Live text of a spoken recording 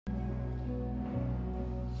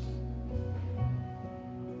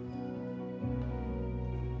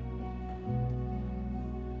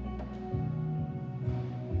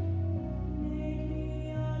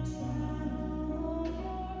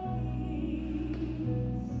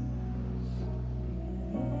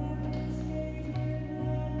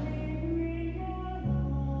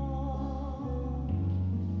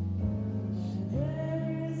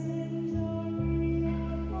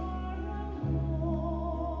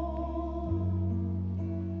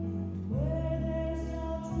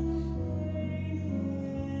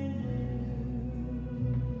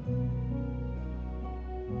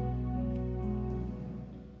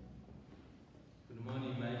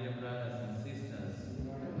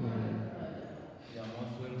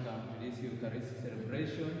Eucharistic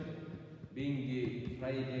celebration. Being the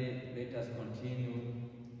Friday, let us continue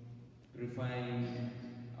purifying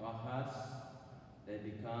our hearts that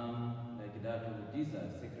become like that of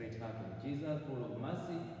Jesus, Sacred Heart of Jesus, full of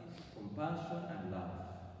mercy, compassion, and love.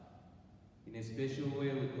 In a special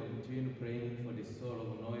way, we continue praying for the soul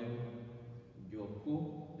of Noel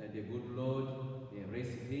Joku, that the good Lord may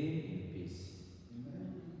rest him in peace.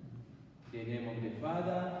 Amen. In the name of the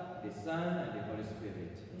Father, the Son, and the Holy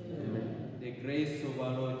Spirit. Amen. The grace of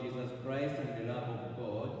our Lord Jesus Christ and the love of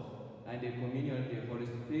God and the communion of the Holy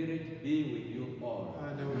Spirit be with you all.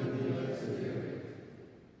 And with your spirit.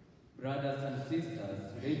 Brothers and sisters,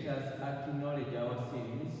 let us acknowledge our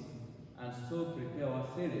sins and so prepare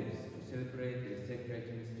ourselves to celebrate the sacred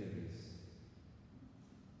mysteries.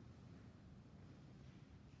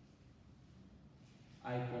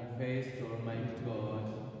 I confess to Almighty God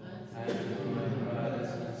and to my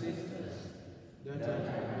brothers and sisters that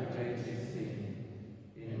I greatly sin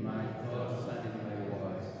in my thoughts and in my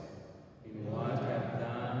words, in what I have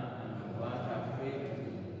done and what I have failed to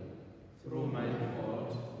do, through my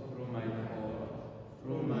fault,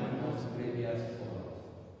 through my most grievous fault.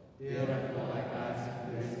 Therefore I ask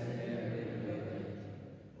Blessed Mary,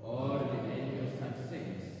 all the angels and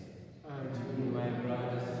saints, and you, my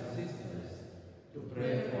brothers and sisters, to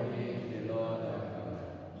pray for me to the Lord our God.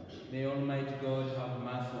 May Almighty God have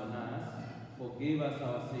mercy on us, forgive us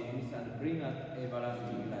our sins, and bring us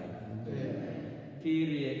everlasting life. Amen.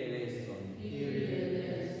 Kyrie eleison. Kyrie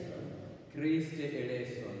eleison. Christe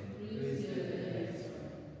eleison. Christe eleison.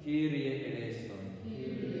 Kyrie eleison.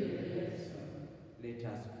 Kyrie eleison. Let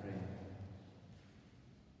us pray.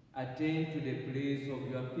 Attend to the pleas of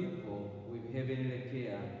your people with heavenly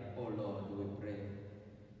care, O Lord, we pray,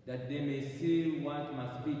 that they may see what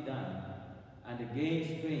must be done and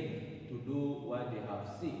gain strength to do what they have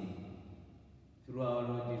seen. Through our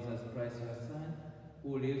Lord Jesus Christ, your Son,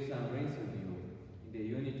 who lives and reigns with you in the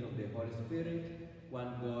unity of the Holy Spirit,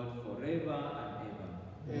 one God, forever and ever.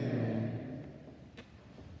 Amen.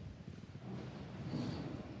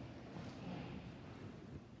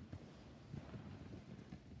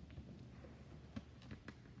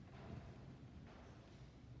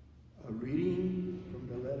 A reading from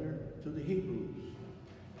the letter to the Hebrews.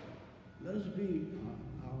 Let us be on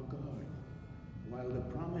our guard while the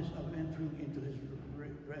promise of entering into his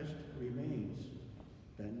rest remains,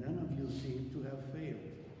 that none of you seem to have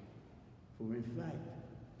failed. For in fact,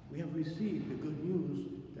 we have received the good news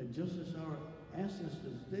that just as our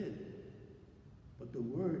ancestors did, but the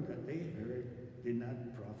word that they heard did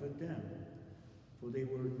not profit them, for they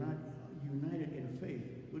were not united in faith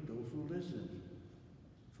with those who listened.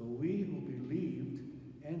 For we who believed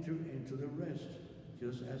entered into the rest,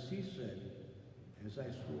 just as he said, as I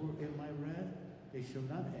swore in my wrath, they shall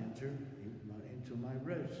not enter into my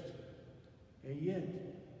rest. And yet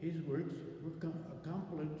his works were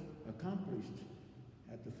accomplished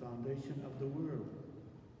at the foundation of the world.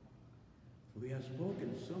 For we have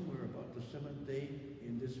spoken somewhere about the seventh day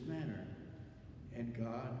in this manner, and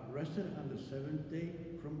God rested on the seventh day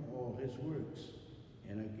from all his works.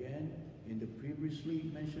 And again, in the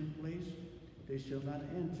previously mentioned place, they shall not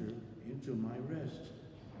enter into my rest.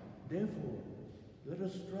 Therefore, let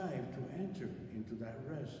us strive to enter into that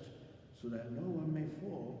rest, so that no one may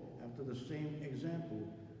fall after the same example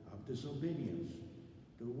of disobedience.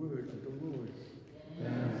 The word of the Lord.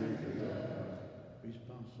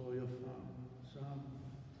 Responsorial Psalm.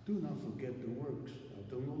 Do not forget the works of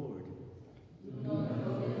the Lord. Do not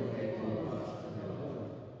forget the works of the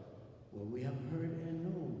Lord. What we have heard and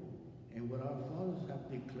known, and what our fathers have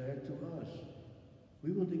declared to us,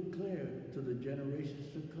 we will declare to the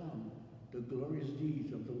generations to come the glorious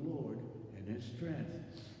deeds of the Lord and his strength.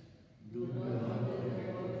 Do not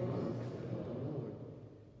forget the works of the Lord,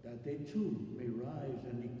 that they too may rise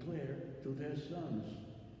and declare to their sons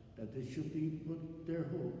that they should be put their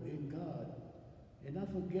hope in God, and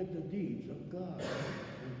not forget the deeds of God,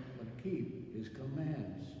 but keep his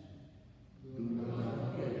commands. Do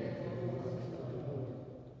not forget the works of the Lord,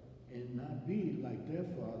 and not be like their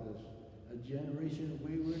fathers, a generation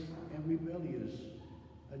wayward and rebellious,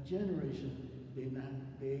 a generation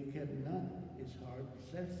they kept not its heart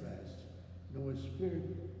steadfast, nor its spirit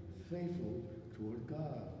faithful toward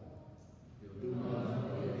God. Do not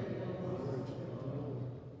forget the works of the Lord.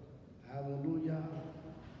 Hallelujah,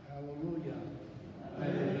 hallelujah,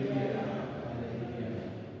 hallelujah,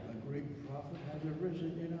 hallelujah. A great prophet has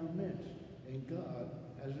arisen in our midst, and God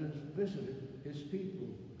has visited his people.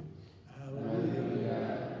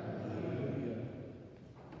 Hallelujah, hallelujah.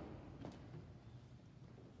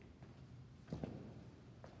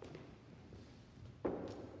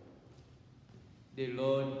 The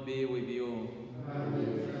Lord be with you.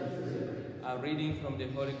 A reading from the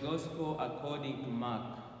Holy Gospel according to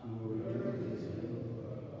Mark.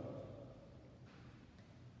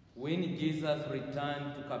 When Jesus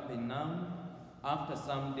returned to Capernaum after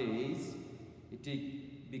some days, it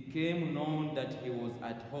became known that he was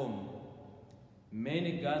at home.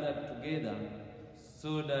 Many gathered together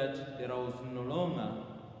so that there was no longer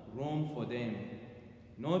room for them,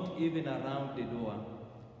 not even around the door,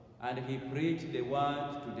 and he preached the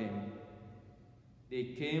word to them. They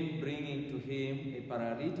came bringing to him a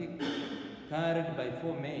paralytic carried by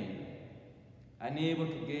 4 men. Unable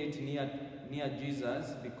to get near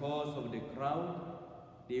Jesus because of the crowd,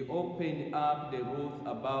 they opened up the roof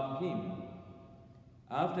above him.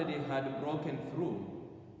 After they had broken through,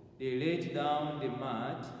 they laid down the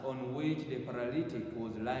mat on which the paralytic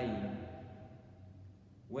was lying.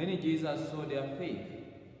 When Jesus saw their faith,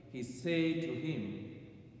 he said to him,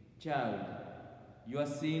 "Child, your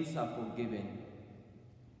sins are forgiven."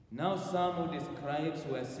 Now some of the scribes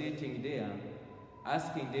were sitting there,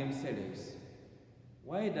 asking themselves,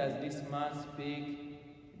 "Why does this man speak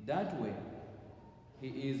that way? He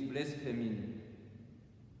is blaspheming.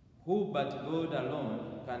 Who but God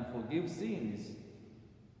alone can forgive sins?"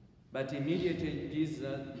 But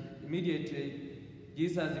Jesus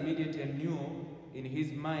immediately knew in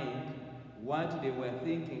his mind what they were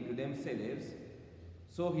thinking to themselves.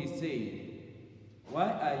 So he said,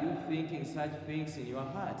 "Why are you thinking such things in your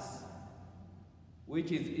hearts?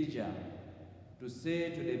 Which is easier, to say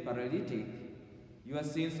to the paralytic, 'Your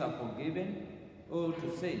sins are forgiven,' or to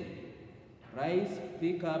say, 'Rise,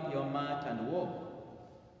 pick up your mat and walk'?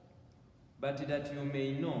 But that you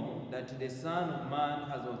may know that the Son of Man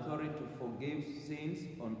has authority to forgive sins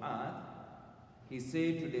on earth," he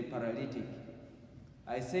said to the paralytic,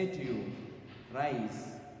 "I say to you,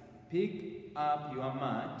 rise, pick up your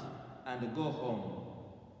mat, and go home."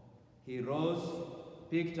 He rose,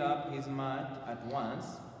 picked up his mat at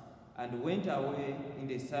once, and went away in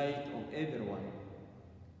the sight of everyone.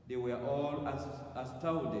 They were all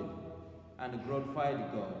astounded and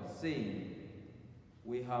glorified God, saying,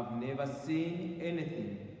 "We have never seen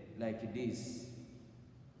anything like this."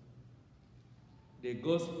 The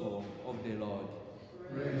Gospel of the Lord.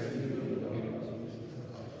 Praise to you, Lord.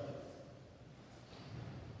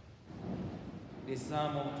 The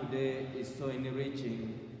psalm of today is so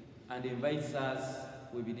enriching and invites us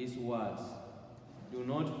with these words. Do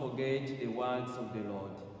not forget the words of the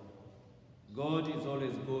Lord. God is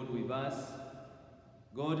always good with us.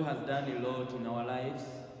 God has done a lot in our lives,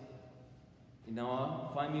 in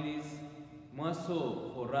our families, more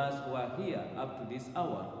so for us who are here up to this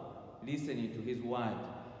hour, listening to his word.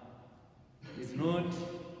 It's not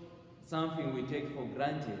something we take for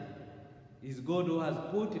granted. It's God who has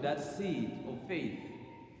put that seed of faith,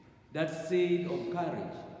 that seed of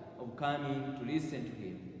courage, of coming to listen to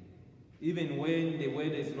him. Even when the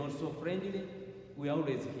weather is not so friendly, we are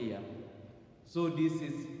always here. So this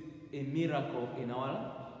is a miracle in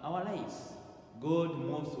our lives. God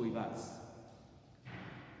moves with us.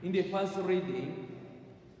 In the first reading,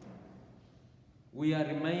 we are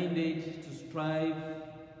reminded to strive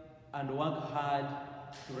and work hard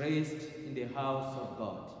to rest in the house of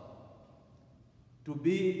God. To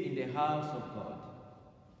be in the house of God.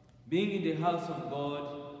 Being in the house of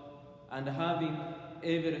God and having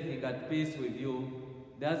everything at peace with you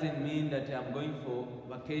doesn't mean that I'm going for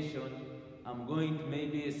vacation, I'm going to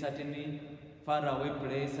maybe a certainly far away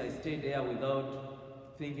place, I stay there without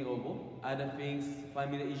thinking of other things,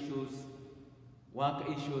 family issues, work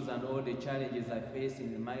issues, and all the challenges I face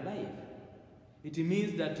in my life. It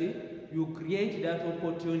means that you create that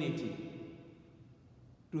opportunity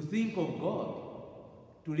to think of God,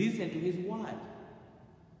 to listen to his word,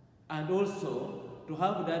 and also to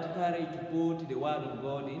have that courage to put the word of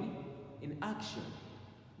God in action.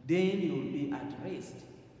 Then you will be at rest.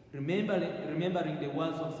 Remembering the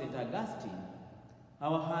words of St. Augustine,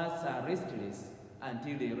 our hearts are restless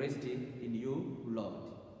until they rest in you, Lord.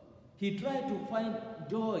 He tried to find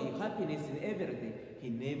joy, happiness in everything. He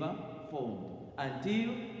never found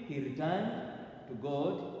until he returned to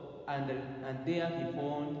God, and there he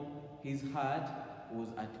found his heart was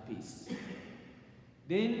at peace.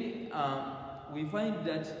 Then we find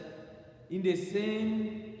that in the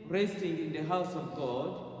same resting in the house of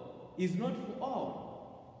God is not for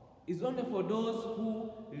all. It's only for those who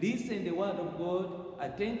listen the word of God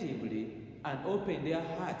attentively and open their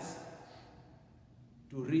hearts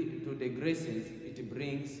to the graces it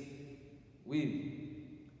brings with.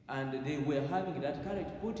 And they were having that courage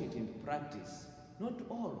to put it into practice. Not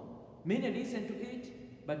all. Many listen to it,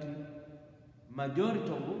 but majority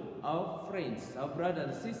of our friends, our brothers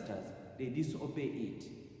and sisters, they disobey it.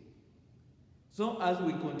 So as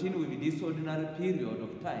we continue with this ordinary period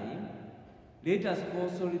of time, let us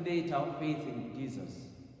consolidate our faith in Jesus.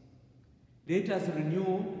 Let us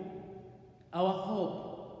renew our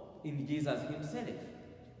hope in Jesus himself.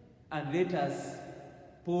 And let us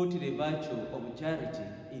put the virtue of charity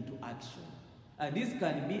into action. And this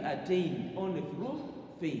can be attained only through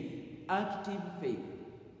faith, active faith,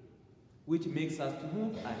 which makes us to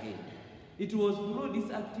move ahead. It was through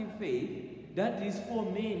this active faith that these 4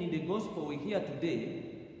 men in the gospel we hear today,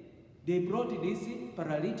 they brought this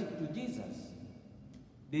paralytic to Jesus.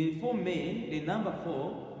 The 4 men, the number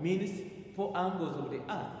 4, means 4 angles of the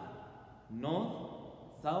earth: north,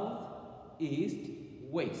 south, east,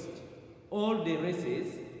 west. All the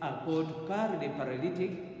races are called to carry the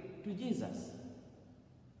paralytic to Jesus.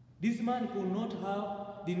 This man did not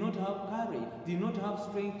have courage, did not have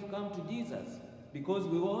strength to come to Jesus because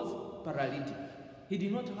he was paralytic. He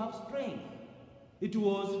did not have strength. It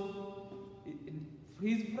was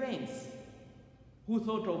his friends who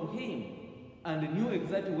thought of him and knew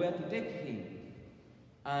exactly where to take him.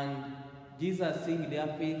 And Jesus, seeing their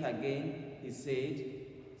faith again, he said,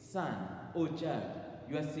 "Son, or child,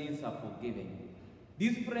 your sins are forgiven."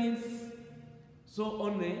 These friends saw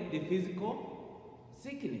only the physical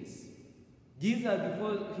sickness. Jesus,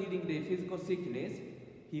 before healing the physical sickness,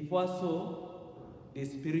 he first saw the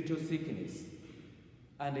spiritual sickness.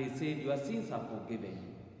 And he said, "Your sins are forgiven."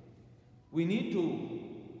 We need to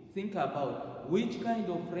think about which kind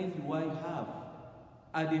of friends do I have.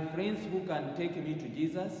 Are the friends who can take me to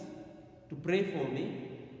Jesus, to pray for me,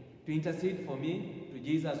 to intercede for me to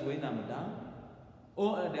Jesus when I'm down?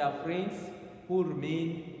 Or are there friends who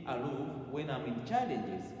remain aloof when I'm in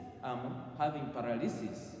challenges, I'm having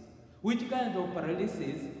paralysis? Which kind of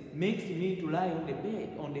paralysis makes me to lie on the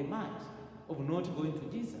bed, on the mat, of not going to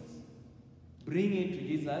Jesus? Bring it to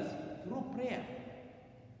Jesus through prayer.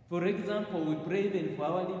 For example, we pray even for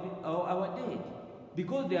our dead,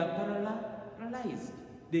 because they are paralyzed.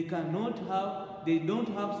 They don't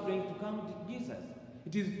have strength to come to Jesus.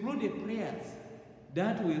 It is through the prayers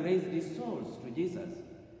that we raise these souls to Jesus.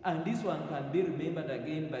 And this one can be remembered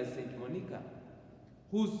again by St. Monica,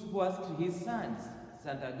 who asked his sons,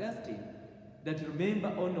 St. Augustine, that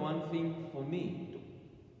remember only one thing for me.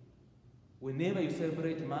 Whenever you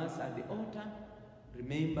celebrate Mass at the altar,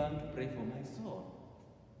 remember to pray for my soul.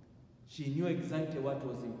 She knew exactly what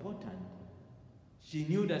was important. She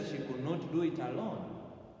knew that she could not do it alone.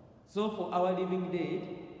 So for our living dead,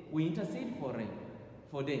 we intercede for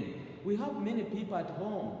them. We have many people at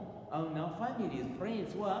home, and our families,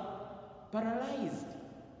 friends who are paralyzed,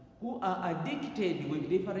 who are addicted with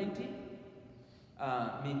different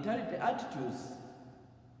mentality, attitudes.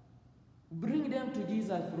 Bring them to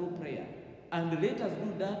Jesus through prayer. And let us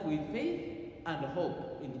do that with faith and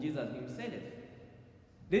hope in Jesus himself.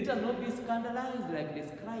 Let us not be scandalized like the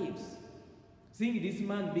scribes. Seeing this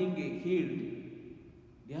man being healed,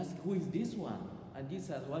 they ask, "Who is this one?" And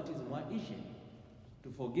Jesus, what is my issue? To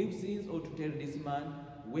forgive sins, or to tell this man,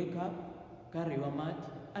 "Wake up, carry your mat,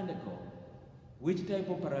 and go"? Which type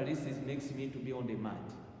of paralysis makes me to be on the mat?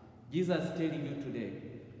 Jesus is telling you today,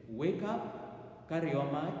 wake up, carry your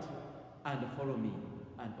mat, and follow me,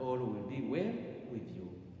 and all will be well with you.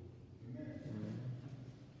 Amen.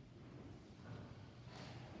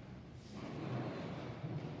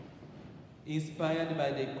 Inspired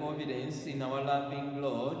by the confidence in our loving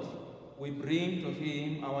Lord, we bring to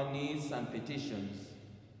him our needs and petitions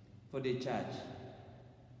for the church.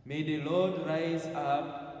 May the Lord raise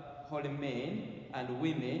up holy men and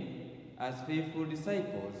women as faithful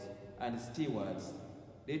disciples and stewards.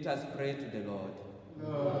 Let us pray to the Lord.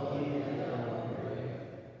 Lord,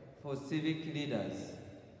 for civic leaders,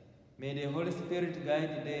 may the Holy Spirit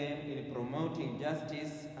guide them in promoting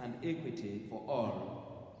justice and equity for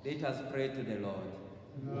all. Let us pray to the Lord.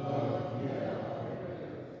 Lord,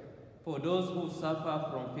 for those who suffer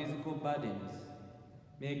from physical burdens,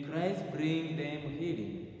 may Christ bring them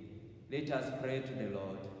healing. Let us pray to the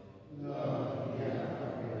Lord. Lord,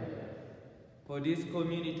 for this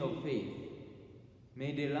community of faith,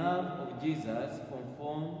 may the love of Jesus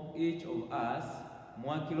conform each of us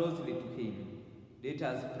more closely to him. Let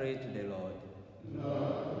us pray to the Lord.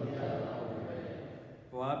 Lord,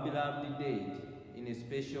 for our beloved dead, in a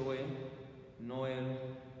special way, Noel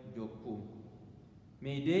Joku,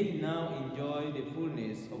 may they now enjoy the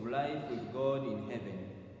fullness of life with God in heaven.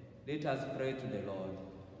 Let us pray to the Lord.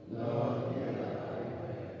 Lord,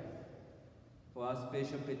 for our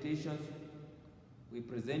special petitions, we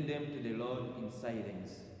present them to the Lord in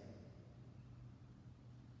silence.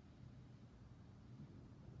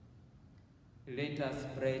 Let us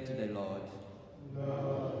pray to the Lord.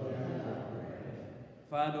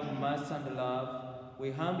 Father of mercy and love,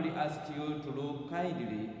 we humbly ask you to look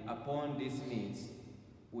kindly upon these needs.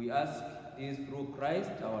 We ask this through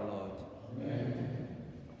Christ our Lord. Amen.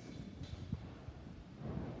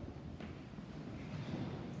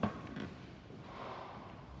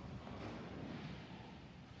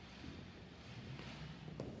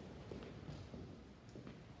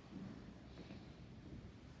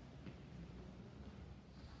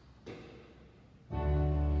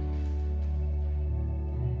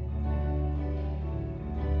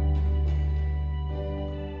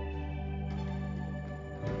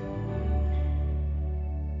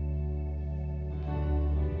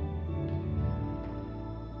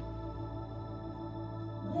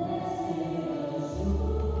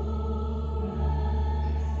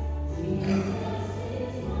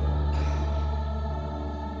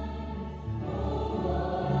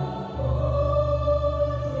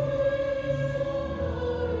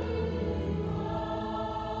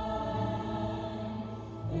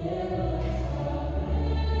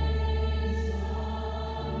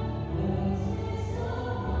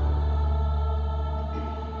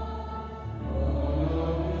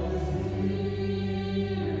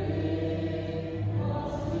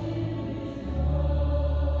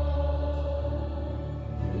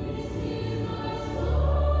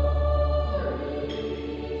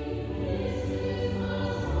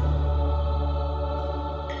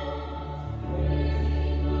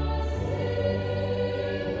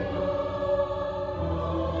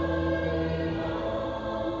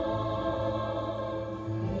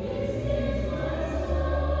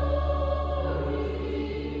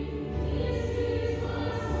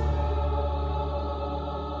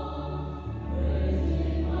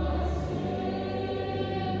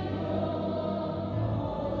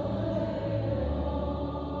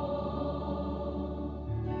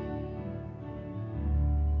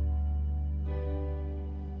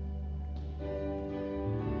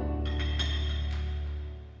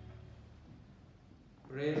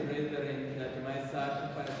 Pray, brethren, that my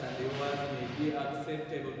sacrifice and yours may be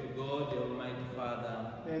acceptable to God, the Almighty Father.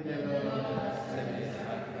 May the Lord Accept this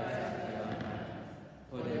sacrifice at your hand,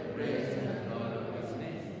 for the praise and glory of his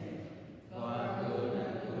name, for our good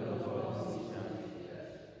and good of all his church.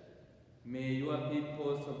 May your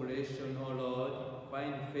people's oblation, O Lord,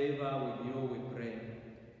 find favor with you, we pray,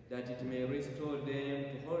 that it may restore them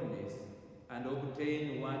to holiness and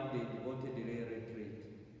obtain what they devotedly retreat.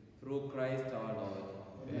 Through Christ our Lord.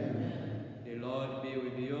 Amen. The Lord be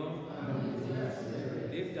with you. And with your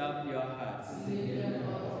spirit. Lift up your hearts.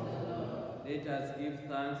 Let us give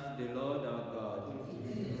thanks to the Lord our God.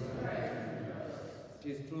 It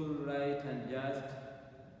is true, right, and just,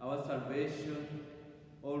 our salvation,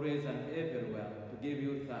 always and everywhere, to give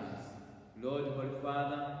you thanks, Lord, Holy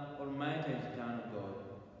Father, Almighty and eternal God,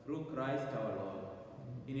 through Christ our Lord.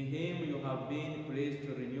 In him you have been pleased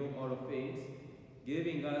to renew all faiths,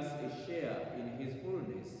 giving us a share in his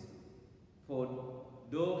fullness. For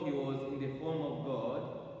though he was in the form of God,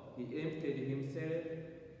 he emptied himself,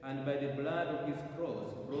 and by the blood of his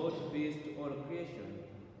cross brought peace to all creation.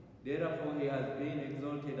 Therefore he has been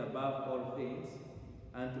exalted above all things,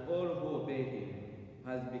 and to all who obey him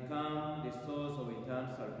has become the source of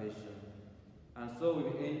eternal salvation. And so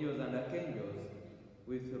with angels and archangels,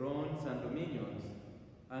 with thrones and dominions,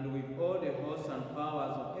 and with all the hosts and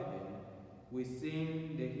powers of heaven, we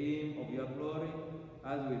sing the hymn of your glory,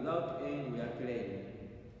 as without end we acclaim.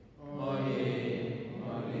 Holy,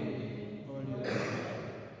 holy, holy,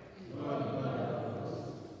 Lord God of hosts,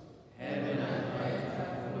 heaven and earth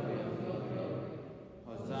are full of your glory.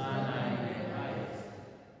 Hosanna in the highest.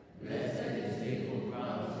 Blessed is he who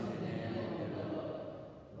comes in the name of the Lord.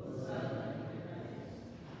 Hosanna in the highest.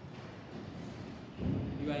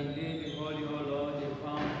 You are indeed the holy, O Lord, the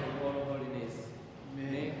fount of all holiness.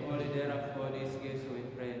 Make holy therefore these gifts, we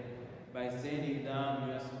pray, by sending down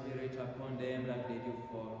your Spirit upon them like the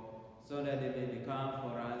dewfall, so that they may become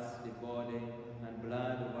for us the body and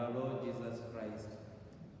blood of our Lord Jesus Christ.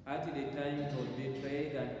 At the time he was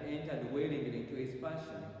betrayed and entered willingly into his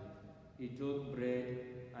passion, he took bread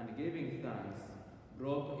and giving thanks,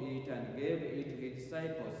 broke it and gave it to his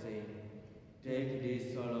disciples, saying, "Take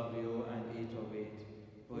this, all of you, and eat of it,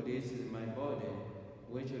 for this is my body,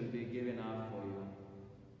 which will be given up for you."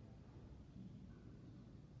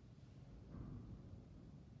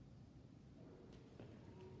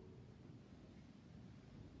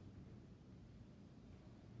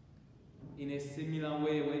 In a similar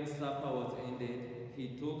way, when supper was ended,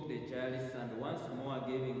 he took the chalice and once more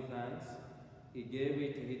giving thanks, he gave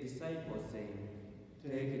it to his disciples, saying,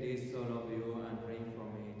 "Take this, all of you, and drink from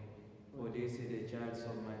it, for this is the chalice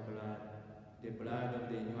of my blood, the blood of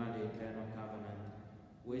the new and eternal covenant,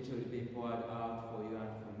 which will be poured out for you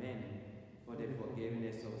and for many, for the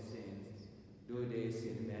forgiveness of sins. Do this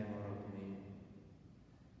in memory of me.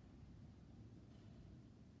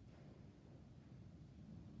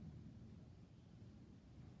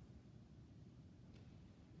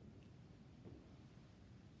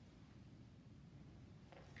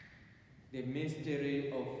 The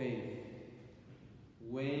mystery of faith.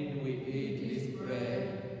 When we eat this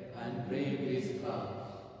bread and drink this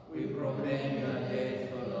cup, we proclaim your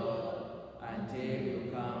death, O Lord, until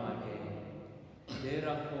you come again.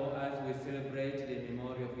 Therefore, as we celebrate the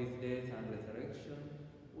memory of his death and resurrection,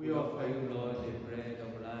 we offer you, Lord, the bread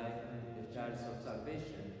of life and the chalice of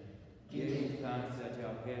salvation, giving thanks that you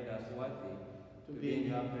have held us worthy to be in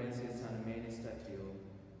your presence and minister to you.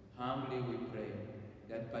 Humbly we pray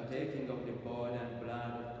that partaking of the body and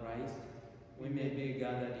blood of Christ, we may be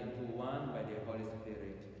gathered into one by the Holy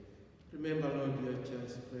Spirit. Remember, Lord, your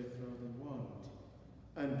church spread throughout the world,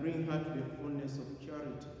 and bring her to the fullness of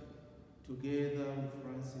charity, together with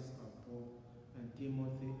Francis our Pope, and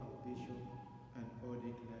Timothy our Bishop, and all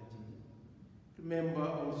the clergy. Remember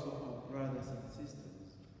also our brothers and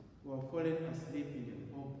sisters who have fallen asleep in the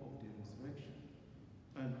hope of the resurrection,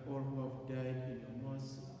 and all who have died in your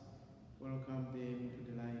mercy. Welcome them to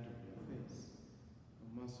the light of your face.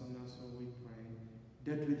 Have mercy on us, we pray,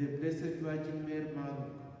 that with the Blessed Virgin Mary, Mother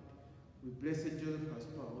of God, with Blessed Joseph, her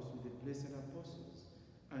spouse, with the blessed apostles,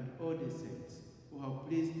 and all the saints who have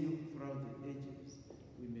pleased you throughout the ages,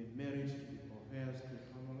 we may merit to be heirs to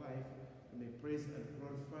eternal life, and may praise and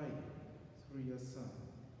glorify you through your Son,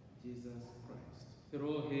 Jesus Christ.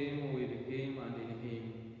 Through him, with him, and in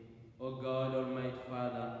him, O God, Almighty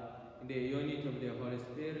Father, in the unity of the Holy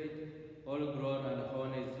Spirit, all glory and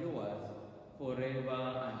honor is yours,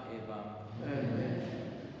 forever and ever. Amen.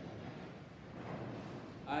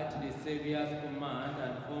 At the Saviour's command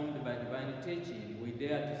and formed by divine teaching, we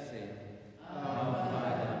dare to say, Our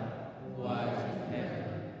Father, who art in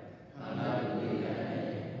heaven, hallowed be thy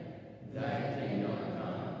name. Thy kingdom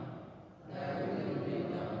come, thy will be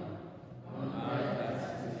done, on earth as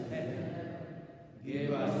it is in heaven.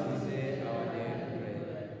 Give us this day our daily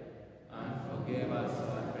bread, and forgive us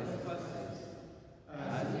our trespasses,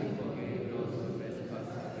 as we forgive those who trespass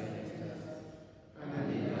against us. And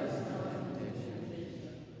lead us not into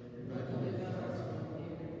temptation, but deliver us from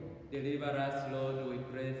evil. Deliver us, Lord, we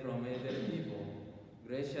pray, from every evil.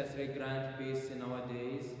 Graciously grant peace in our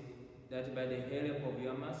days, that by the help of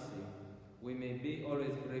your mercy we may be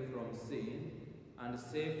always free from sin and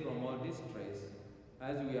safe from all distress,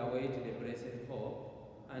 as we await the blessed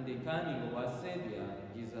hope and the coming of our Savior,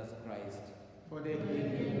 Jesus Christ. For the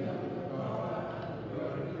kingdom, the power, and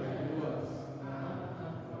glory are yours, now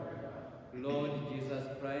and forever. Lord Jesus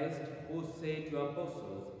Christ, who said to your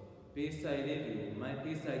apostles, Peace I leave you, my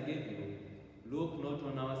peace I give you, look not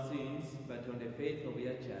on our sins, but on the faith of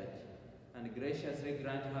your church, and graciously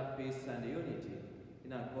grant her peace and unity,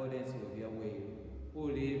 in accordance with your will,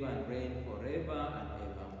 who live and reign forever and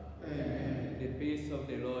ever. Amen. The peace of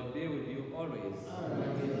the Lord be with you always.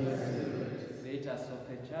 And with your spirit. Let us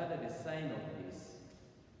offer each other the sign of peace.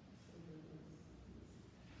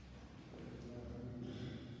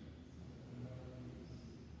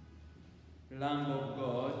 Lamb of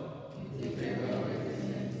God, you take away the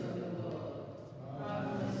sins of the world. Have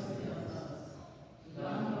mercy on us.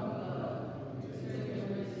 Lamb of God, you take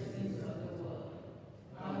away the sins of the world.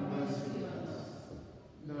 Have mercy on us.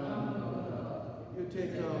 Lamb of God, you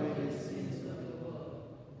take away the sins of the world.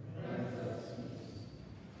 Grant us peace.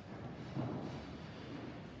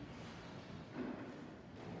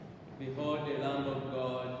 behold the Lamb of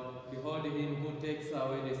God, behold him who takes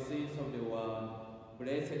away the sins of the world.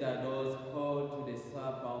 Blessed are those called to the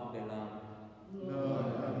supper of the Lamb. Lord,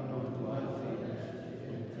 I'm not worthy that I should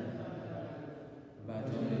enter thy house, But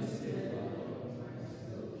only say the word.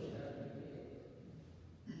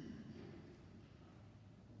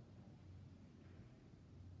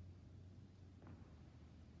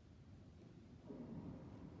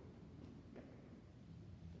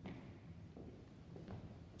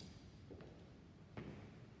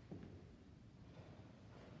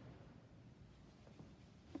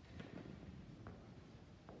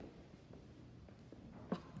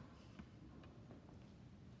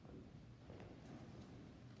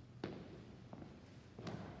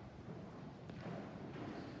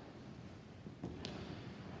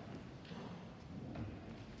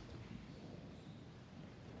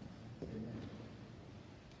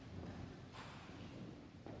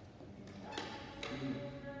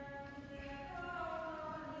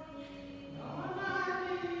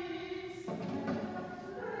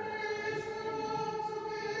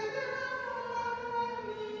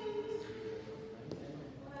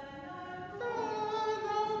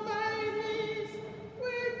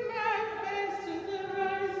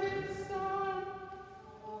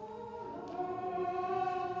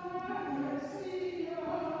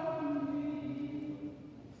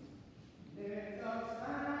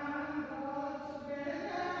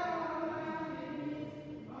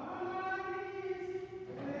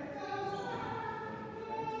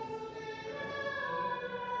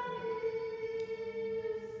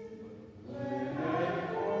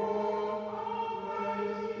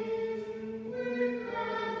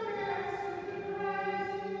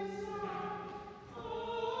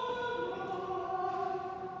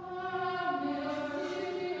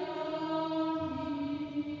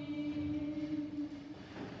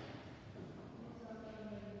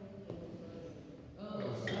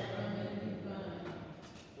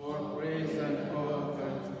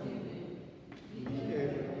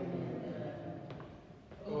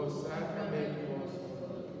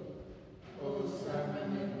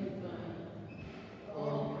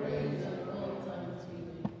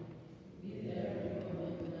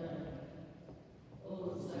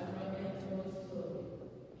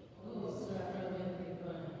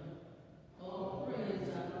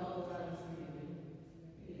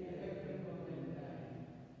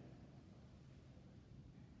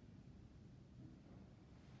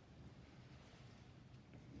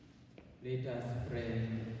 Let us pray.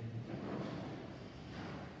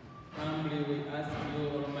 Humbly we ask you,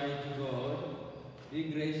 Almighty God, be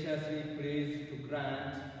graciously pleased to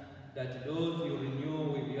grant that those you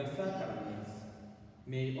renew with your sacraments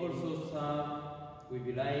may also serve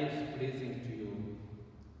with lives pleasing to you.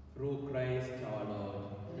 Through Christ our Lord.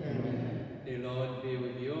 Amen. The Lord be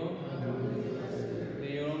with you.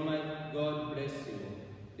 May Almighty God bless you,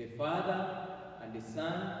 the Father, and the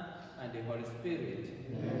Son, and the Holy Spirit.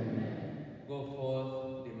 Amen.